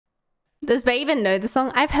Does Bay even know the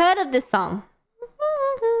song? I've heard of this song.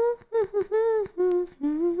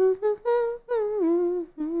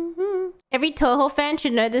 Every Toho fan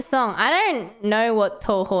should know this song. I don't know what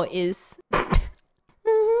Toho is.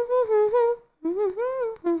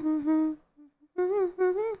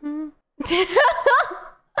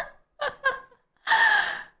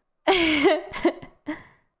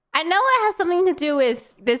 I know it has something to do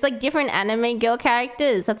with... There's like different anime girl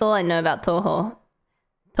characters. That's all I know about Toho.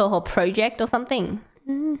 Toho Project or something.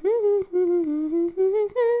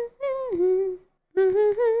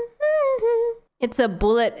 It's a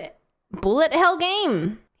bullet hell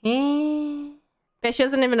game. Yeah. But she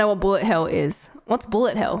doesn't even know what bullet hell is. What's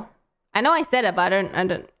bullet hell? I know I said it, but I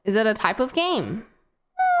don't... Is it a type of game?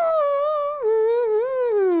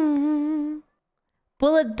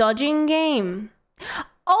 Bullet dodging game.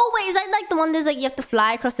 Oh wait, is that like the one that's like you have to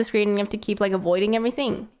fly across the screen and you have to keep like avoiding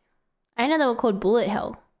everything? I know they were called bullet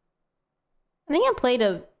hell. I think I played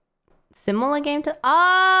a similar game to...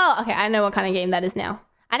 Oh, okay, I know what kind of game that is now.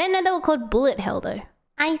 I didn't know they were called bullet hell though.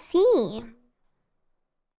 I see.